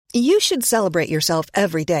You should celebrate yourself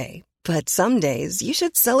every day, but some days you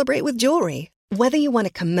should celebrate with jewelry. Whether you want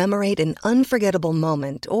to commemorate an unforgettable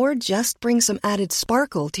moment or just bring some added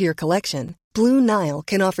sparkle to your collection, Blue Nile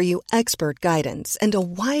can offer you expert guidance and a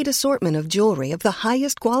wide assortment of jewelry of the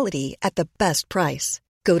highest quality at the best price.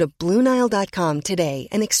 Go to BlueNile.com today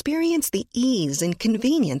and experience the ease and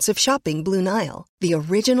convenience of shopping Blue Nile, the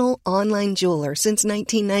original online jeweler since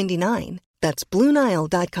 1999. That's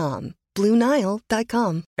BlueNile.com.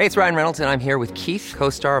 BlueNile.com. Hey, it's Ryan Reynolds, and I'm here with Keith,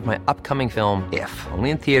 co-star of my upcoming film, If, only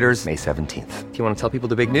in theaters May 17th. Do you want to tell people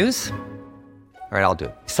the big news? All right, I'll do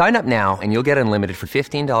it. Sign up now and you'll get unlimited for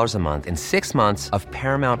 $15 a month and 6 months of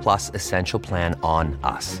Paramount Plus Essential Plan on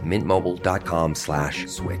us.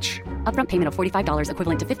 MintMobile.com/switch. Upfront payment of $45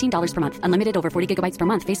 equivalent to $15 per month. Unlimited over 40 gigabytes per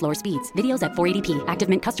month. Face lower speeds. Videos at 480p. Active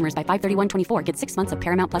Mint customers by 531.24 get 6 months of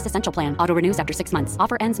Paramount Plus Essential Plan. Auto renews after 6 months.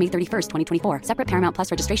 Offer ends May 31st, 2024. Separate Paramount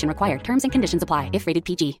Plus registration required. Terms and conditions apply if rated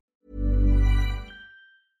PG.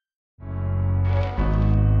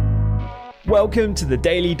 Welcome to the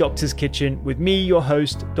Daily Doctor's Kitchen with me, your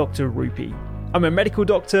host, Dr. Rupy. I'm a medical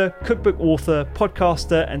doctor, cookbook author,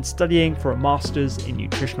 podcaster, and studying for a master's in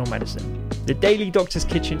nutritional medicine. The Daily Doctor's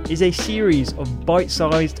Kitchen is a series of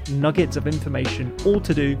bite-sized nuggets of information, all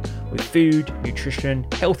to do with food, nutrition,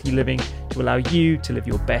 healthy living, to allow you to live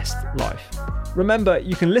your best life. Remember,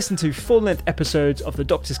 you can listen to full-length episodes of the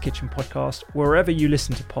Doctor's Kitchen podcast wherever you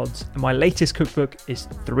listen to pods, and my latest cookbook is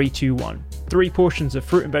 3-2-1. 3 portions of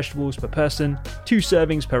fruit and vegetables per person, 2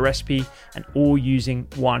 servings per recipe, and all using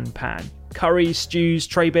 1 pan. Curries, stews,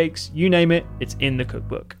 tray bakes, you name it, it's in the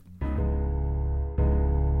cookbook.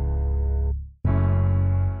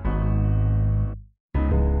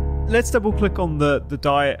 Let's double click on the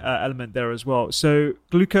diet element there as well. So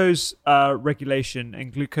glucose regulation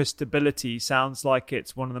and glucose stability sounds like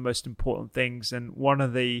it's one of the most important things. And one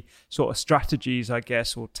of the sort of strategies, I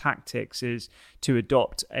guess, or tactics is to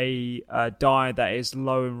adopt a diet that is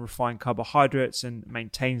low in refined carbohydrates and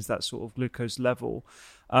maintains that sort of glucose level.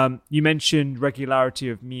 You mentioned regularity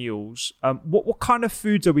of meals. What kind of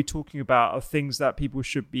foods are we talking about, of things that people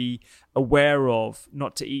should be aware of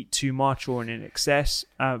not to eat too much or in excess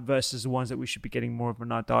versus the ones that we should be getting more of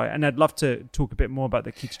in our diet? And I'd love to talk a bit more about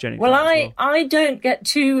the ketogenic diet. I don't get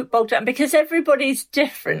too bogged down because everybody's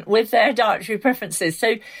different with their dietary preferences.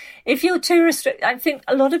 So if you're too restricted, I think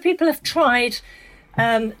a lot of people have tried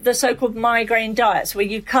the so-called migraine diets, where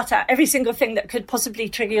you cut out every single thing that could possibly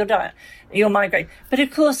trigger your migraine. But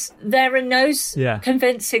of course, there are no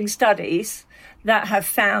convincing studies that have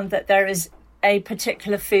found that there is a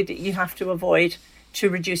particular food that you have to avoid to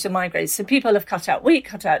reduce your migraines. So people have cut out wheat,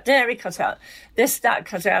 cut out dairy, cut out this, that,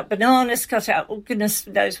 cut out bananas, cut out, oh goodness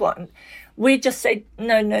knows what. And we just say,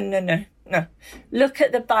 no. Look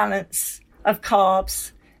at the balance of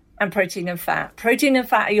carbs and protein and fat. Protein and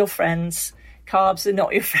fat are your friends. Carbs are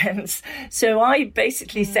not your friends. So I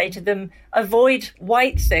basically say to them, avoid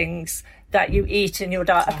white things that you eat in your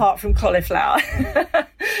diet, apart from cauliflower.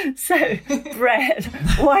 So bread,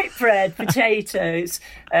 white bread, potatoes,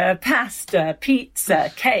 pasta,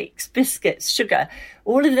 pizza, cakes, biscuits, sugar,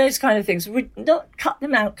 all of those kind of things. Not cut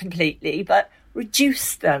them out completely, but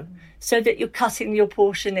reduce them so that you're cutting your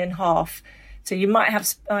portion in half. So you might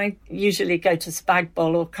have, I usually go to spag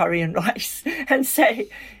bowl or curry and rice and say,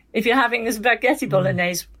 if you're having a spaghetti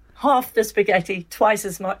bolognese, half the spaghetti, twice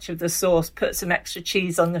as much of the sauce, put some extra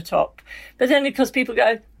cheese on the top. But then, of course, people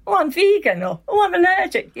go, oh, I'm vegan, or oh, I'm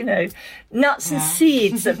allergic, Nuts and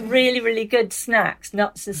seeds are really, really good snacks.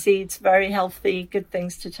 Nuts and seeds, very healthy, good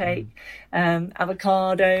things to take.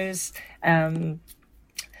 Avocados,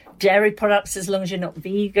 dairy products, as long as you're not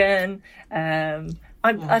vegan.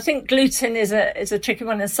 I think gluten is a tricky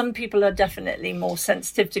one, and some people are definitely more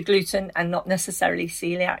sensitive to gluten and not necessarily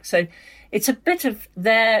celiac. So it's a bit of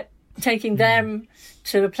taking them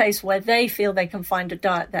to a place where they feel they can find a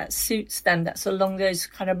diet that suits them, that's along those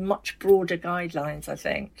kind of much broader guidelines, I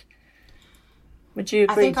think. Would you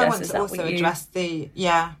agree, I think I want to also address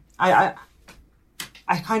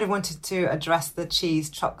I kind of wanted to address the cheese,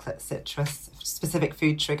 chocolate, citrus, specific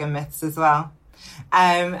food trigger myths as well.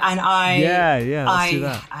 And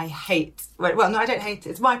I hate, well, no, I don't hate it.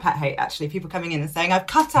 It's my pet hate, actually. People coming in and saying, I've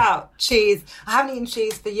cut out cheese. I haven't eaten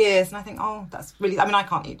cheese for years. And I think, oh, that's really, I mean, I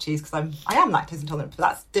can't eat cheese because I am lactose intolerant, but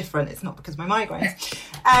that's different. It's not because of my migraines.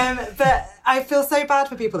 But I feel so bad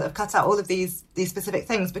for people that have cut out all of these specific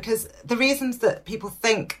things, because the reasons that people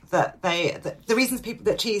think that the reasons people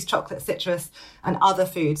that cheese, chocolate, citrus and other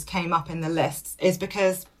foods came up in the lists is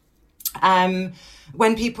because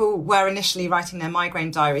when people were initially writing their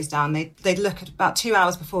migraine diaries down, they'd look at about 2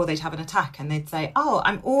 hours before they'd have an attack and they'd say, oh,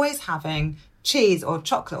 I'm always having cheese or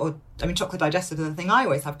chocolate, chocolate digestive is the thing I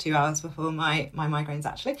always have 2 hours before my migraines,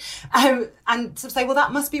 actually. And to say, well,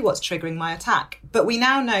 that must be what's triggering my attack. But we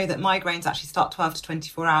now know that migraines actually start 12 to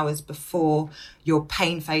 24 hours before your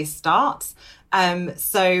pain phase starts.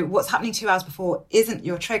 So what's happening 2 hours before isn't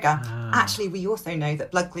your trigger. Actually, we also know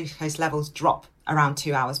that blood glucose levels drop around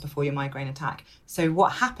 2 hours before your migraine attack. So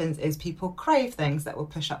what happens is people crave things that will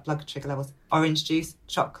push up blood sugar levels. Orange juice,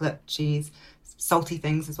 chocolate, cheese, salty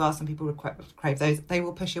things as well. Some people would crave those. They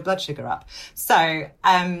will push your blood sugar up. So,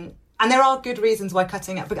 and there are good reasons why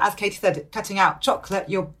cutting out, but as Katy said, cutting out chocolate,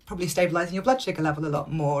 you're probably stabilising your blood sugar level a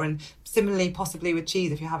lot more. And similarly, possibly with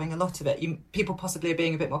cheese, if you're having a lot of it, people possibly are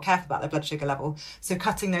being a bit more careful about their blood sugar level. So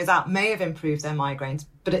cutting those out may have improved their migraines,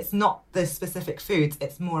 but it's not the specific foods.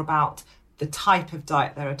 It's more about the type of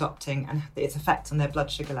diet they're adopting and its effect on their blood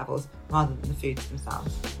sugar levels rather than the foods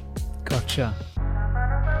themselves. Gotcha.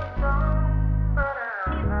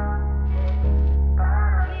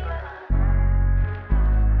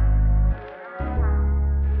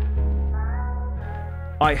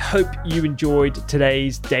 I hope you enjoyed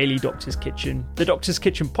today's Daily Doctor's Kitchen. The Doctor's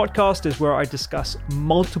Kitchen podcast is where I discuss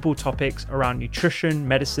multiple topics around nutrition,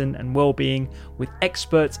 medicine, and well-being with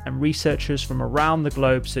experts and researchers from around the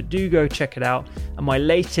globe, so do go check it out. And my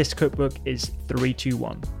latest cookbook is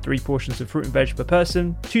 321, 3 portions of fruit and veg per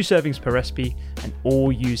person, 2 servings per recipe, and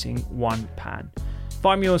all using 1 pan.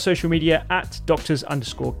 Find me on social media at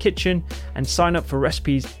doctors_kitchen and sign up for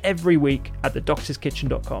recipes every week at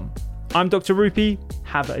thedoctorskitchen.com. I'm Dr. Rupy.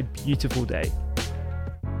 Have a beautiful day.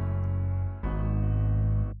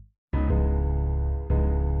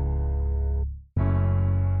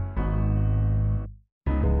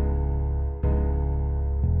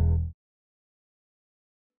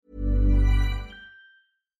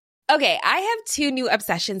 Okay, I have 2 new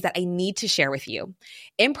obsessions that I need to share with you.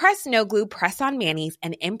 Impress No Glue Press-On Manis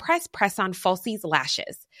and Impress Press-On Falsies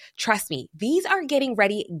Lashes. Trust me, these are getting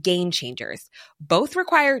ready game changers. Both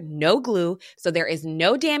require no glue, so there is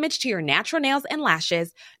no damage to your natural nails and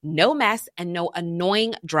lashes, no mess, and no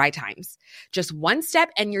annoying dry times. Just 1 step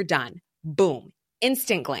and you're done. Boom.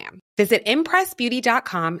 Instant glam. Visit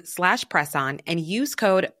impressbeauty.com/presson and use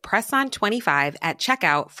code PRESSON25 at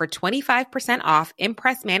checkout for 25% off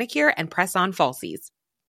Impress Manicure and Press-On Falsies.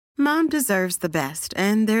 Mom deserves the best,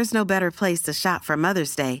 and there's no better place to shop for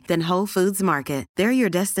Mother's Day than Whole Foods Market. They're your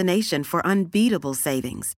destination for unbeatable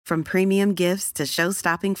savings, from premium gifts to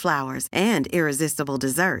show-stopping flowers and irresistible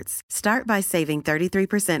desserts. Start by saving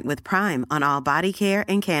 33% with Prime on all body care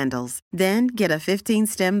and candles. Then get a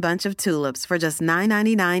 15-stem bunch of tulips for just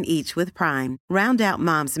 $9.99 each with Prime. Round out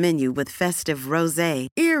Mom's menu with festive rosé,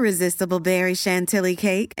 irresistible berry chantilly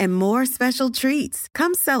cake, and more special treats.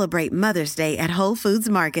 Come celebrate Mother's Day at Whole Foods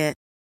Market.